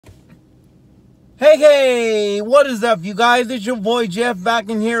Hey, what is up, you guys? It's your boy Jeff back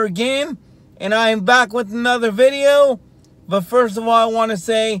in here again, and I am back with another video. But first of all, I want to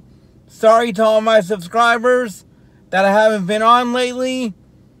say sorry to all my subscribers that I haven't been on lately.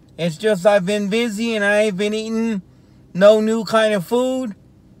 It's just I've been busy and I ain't been eating no new kind of food.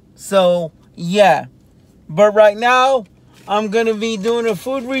 So, yeah. But right now, I'm going to be doing a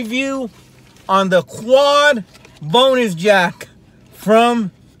food review on the Quad Bonus Jack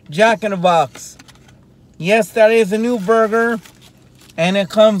from Jack in the Box. Yes, that is a new burger, and it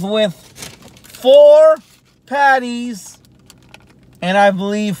comes with 4 patties, and I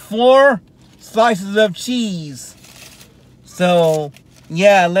believe 4 slices of cheese. So,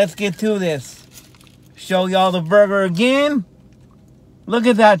 yeah, let's get to this. Show y'all the burger again. Look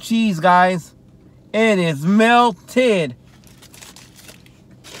at that cheese, guys. It is melted.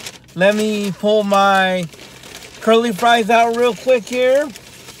 Let me pull my curly fries out real quick here.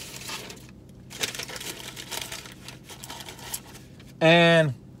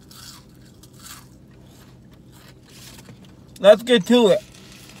 And let's get to it.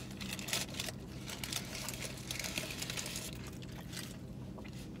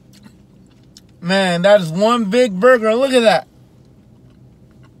 Man, that is one big burger. Look at that.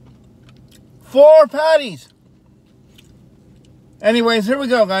 4 patties. Anyways, here we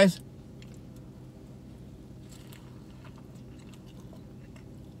go, guys.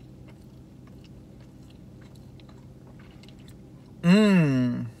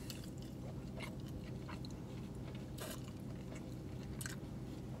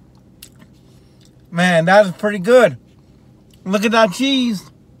 Man, that is pretty good. Look at that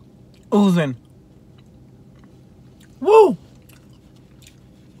cheese oozing. Woo!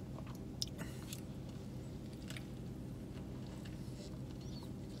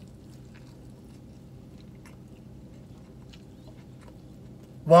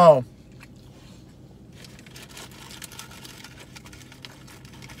 Wow.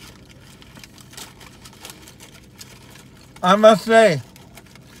 I must say,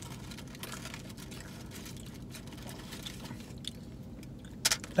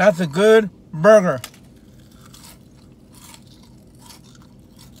 that's a good burger.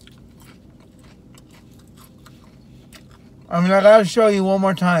 I gotta show you one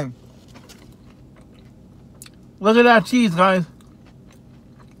more time. Look at that cheese, guys.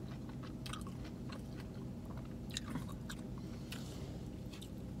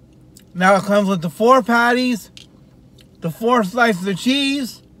 Now it comes with the 4 patties, the 4 slices of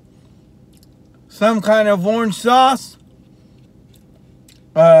cheese, some kind of orange sauce,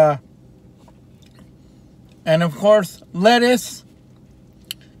 and of course lettuce,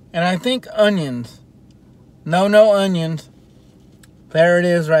 and I think onions. No onions. There it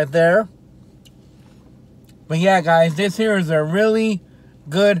is right there. But yeah, guys, this here is a really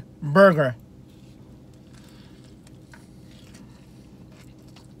good burger.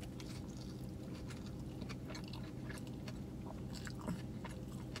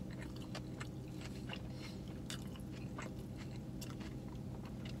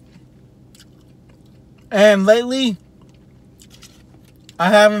 And lately, I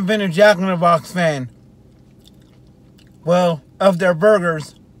haven't been a Jack in the Box fan. Well, of their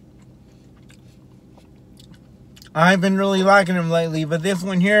burgers. I've been really liking them lately, but this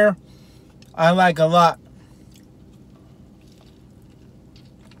one here, I like a lot.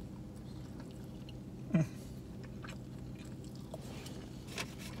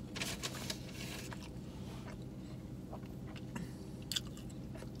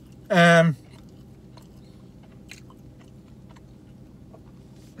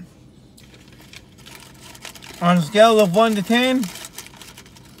 On a scale of 1 to 10,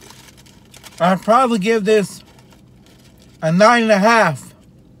 I'd probably give this a 9.5.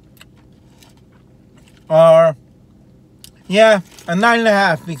 Or, yeah, a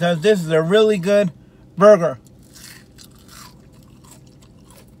 9.5, because this is a really good burger.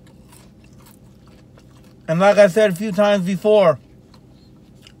 And like I said a few times before,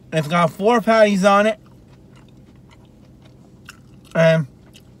 it's got 4 patties on it. And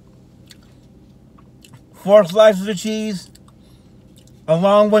 4 slices of cheese,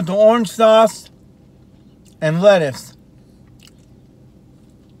 along with the orange sauce and lettuce.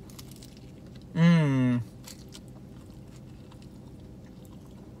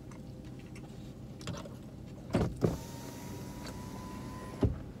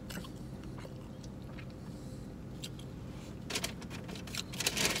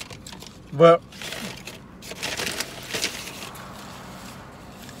 But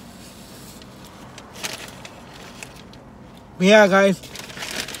yeah, guys,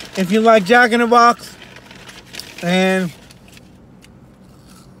 if you like Jack in the Box and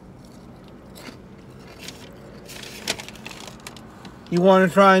you want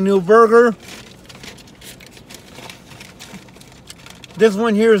to try a new burger, this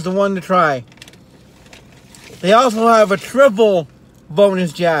one here is the one to try. They also have a triple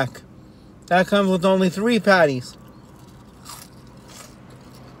bonus jack. That comes with only 3 patties.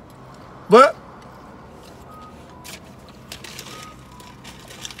 But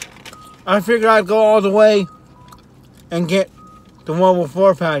I figured I'd go all the way and get the one with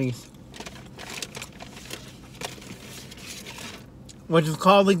 4 patties. Which is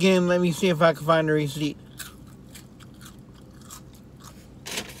called again, let me see if I can find the receipt.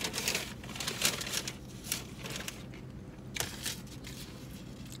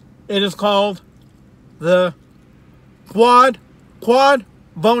 It is called the Quad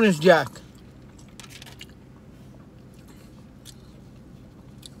Bonus Jack.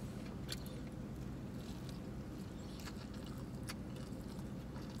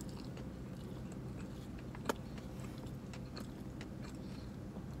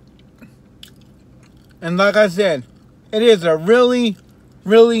 And like I said, it is a really,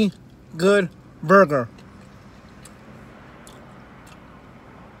 really good burger.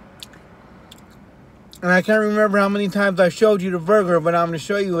 And I can't remember how many times I showed you the burger, but I'm going to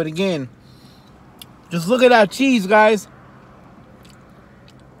show you it again. Just look at that cheese, guys.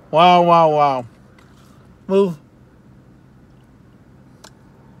 Wow, wow, wow. Move.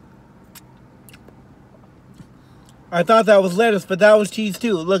 I thought that was lettuce, but that was cheese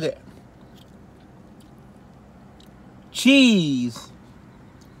too. Look at it. Cheese.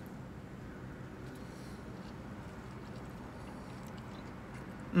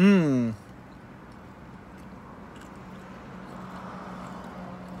 Mmm.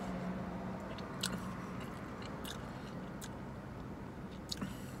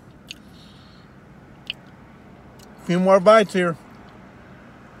 A few more bites here.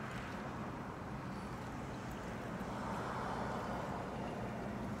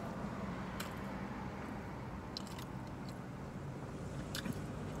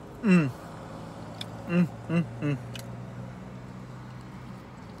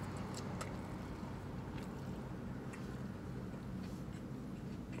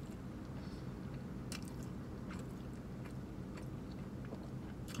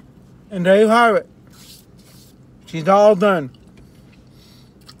 And there you have it. She's all done.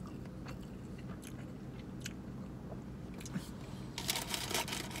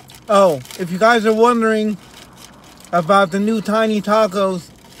 Oh, if you guys are wondering about the new Tiny Tacos,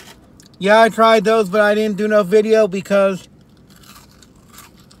 yeah, I tried those, but I didn't do no video because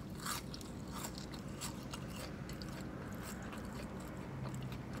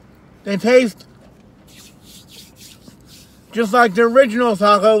they taste just like the original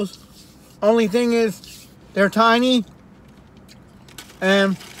tacos. Only thing is, they're tiny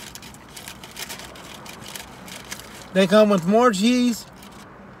and they come with more cheese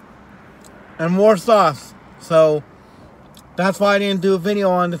and more sauce. So that's why I didn't do a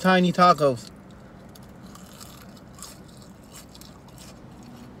video on the Tiny Tacos.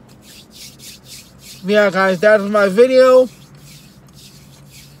 Yeah, guys, that is my video.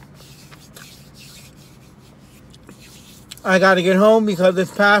 I gotta get home because it's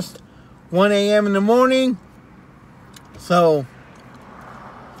past 1 a.m. in the morning. So,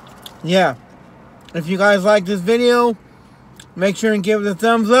 yeah. If you guys like this video, make sure and give it a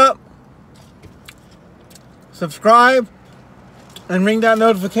thumbs up. Subscribe. And ring that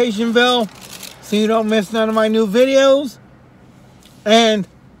notification bell so you don't miss none of my new videos. And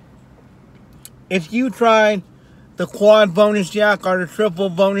if you tried the quad bonus jack or the triple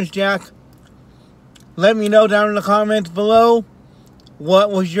bonus jack, let me know down in the comments below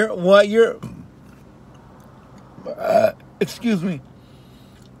excuse me.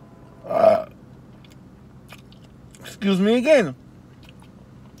 Excuse me again.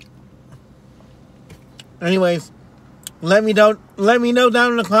 Anyways, let me know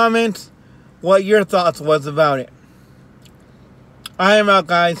down in the comments what your thoughts was about it. I am out,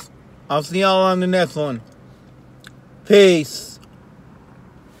 guys. I'll see y'all on the next one. Peace.